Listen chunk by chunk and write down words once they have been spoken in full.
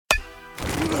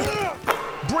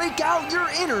break out your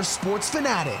inner sports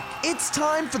fanatic. It's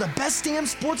time for the best damn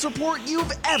sports report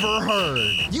you've ever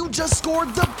heard. You just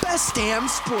scored the best damn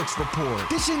sports report.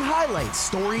 Dishing highlights,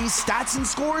 stories, stats, and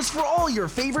scores for all your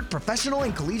favorite professional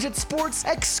and collegiate sports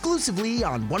exclusively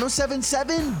on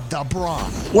 107.7 The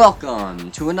Bronx. Welcome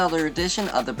to another edition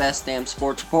of the Best Damn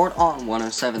Sports Report on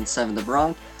 107.7 The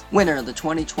Bronx, winner of the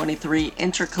 2023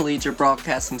 Intercollegiate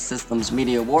Broadcasting Systems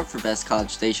Media Award for Best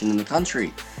College Station in the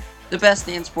country. The Best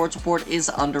Damn Sports Report is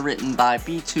underwritten by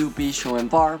B2 Bistro &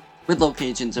 Bar, with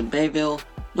locations in Bayville,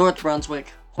 North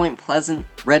Brunswick, Point Pleasant,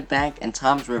 Red Bank, and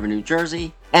Toms River, New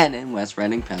Jersey, and in West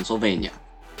Reading, Pennsylvania.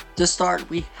 To start,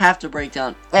 we have to break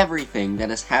down everything that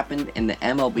has happened in the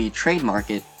MLB trade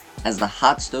market as the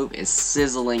hot stove is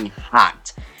sizzling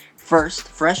hot. First,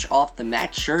 fresh off the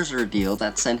Max Scherzer deal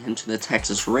that sent him to the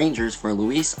Texas Rangers for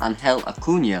Luis Angel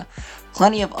Acuna,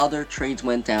 plenty of other trades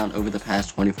went down over the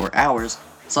past 24 hours,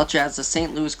 such as the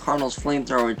St. Louis Cardinals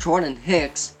flamethrower Jordan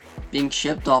Hicks being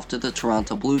shipped off to the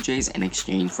Toronto Blue Jays in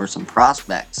exchange for some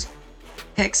prospects.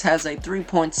 Hicks has a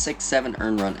 3.67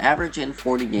 earned run average in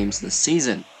 40 games this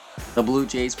season. The Blue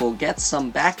Jays will get some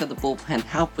back of the bullpen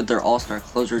help with their all-star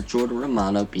closer Jordan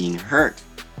Romano being hurt.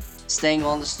 Staying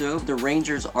on the stove, the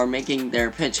Rangers are making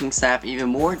their pitching staff even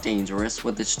more dangerous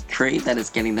with this trade that is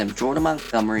getting them Jordan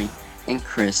Montgomery and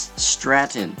Chris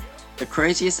Stratton. The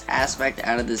craziest aspect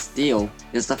out of this deal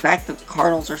is the fact that the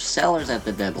Cardinals are sellers at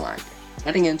the deadline.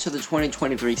 Heading into the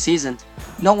 2023 season,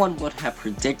 no one would have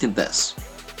predicted this.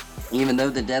 Even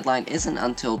though the deadline isn't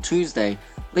until Tuesday,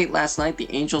 late last night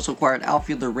the Angels acquired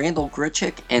outfielder Randal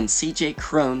Grichuk and CJ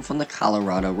Cron from the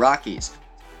Colorado Rockies.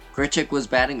 Grichuk was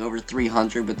batting over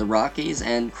 .300 with the Rockies,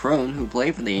 and Cron, who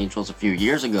played for the Angels a few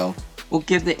years ago, will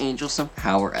give the Angels some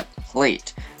power at the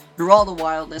plate. Through all the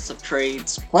wildness of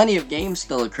trades, plenty of games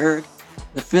still occurred.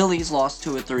 The Phillies lost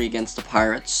 2-3 against the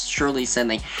Pirates, surely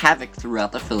sending havoc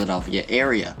throughout the Philadelphia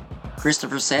area.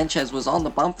 Christopher Sanchez was on the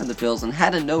bump for the Phils and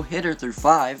had a no-hitter through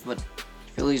 5, but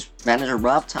Phillies manager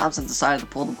Rob Thompson decided to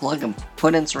pull the plug and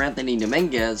put in Seranthony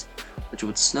Dominguez, which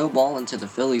would snowball into the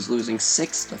Phillies losing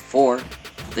 6-4.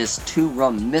 This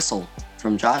 2-run missile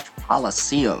from Josh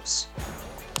Palacios.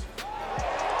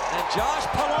 And Josh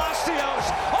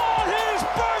Palacios on his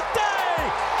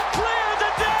birthday cleared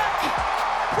the deck.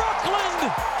 Brooklyn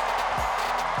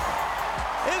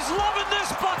is loving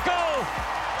this bucko.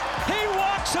 He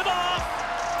walks it off.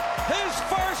 His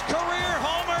first career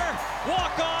homer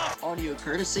walk-off. Audio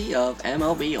courtesy of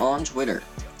MLB on Twitter.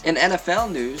 In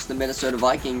NFL news, the Minnesota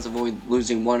Vikings avoid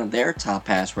losing one of their top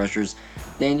pass rushers,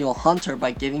 Daniel Hunter, by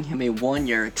giving him a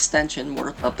 1-year extension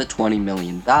worth up to $20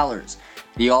 million.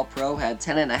 The All-Pro had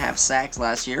 10.5 sacks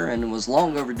last year and was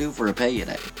long overdue for a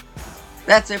payday.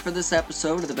 That's it for this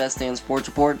episode of the Best Damn Sports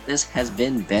Report. This has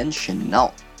been Ben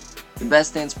Chanel. The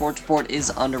Best Damn Sports Report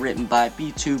is underwritten by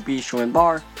B2 Bistro &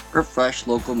 Bar, for fresh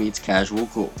local meets casual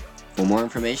cool. For more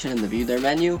information and to view their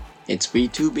menu, it's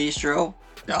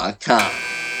b2bistro.com.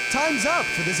 Time's up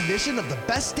for this edition of the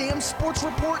Best Damn Sports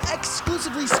Report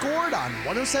exclusively scored on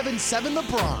 107.7 The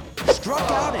Bronx. Struck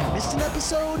out and missed an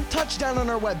episode? Touchdown on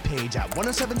our webpage at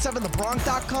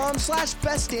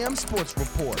 107.7thebronx.com/Best Damn Sports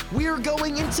Report. We're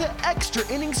going into extra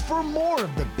innings for more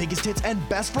of the biggest hits and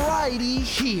best variety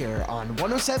here on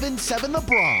 107.7 The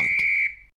Bronx.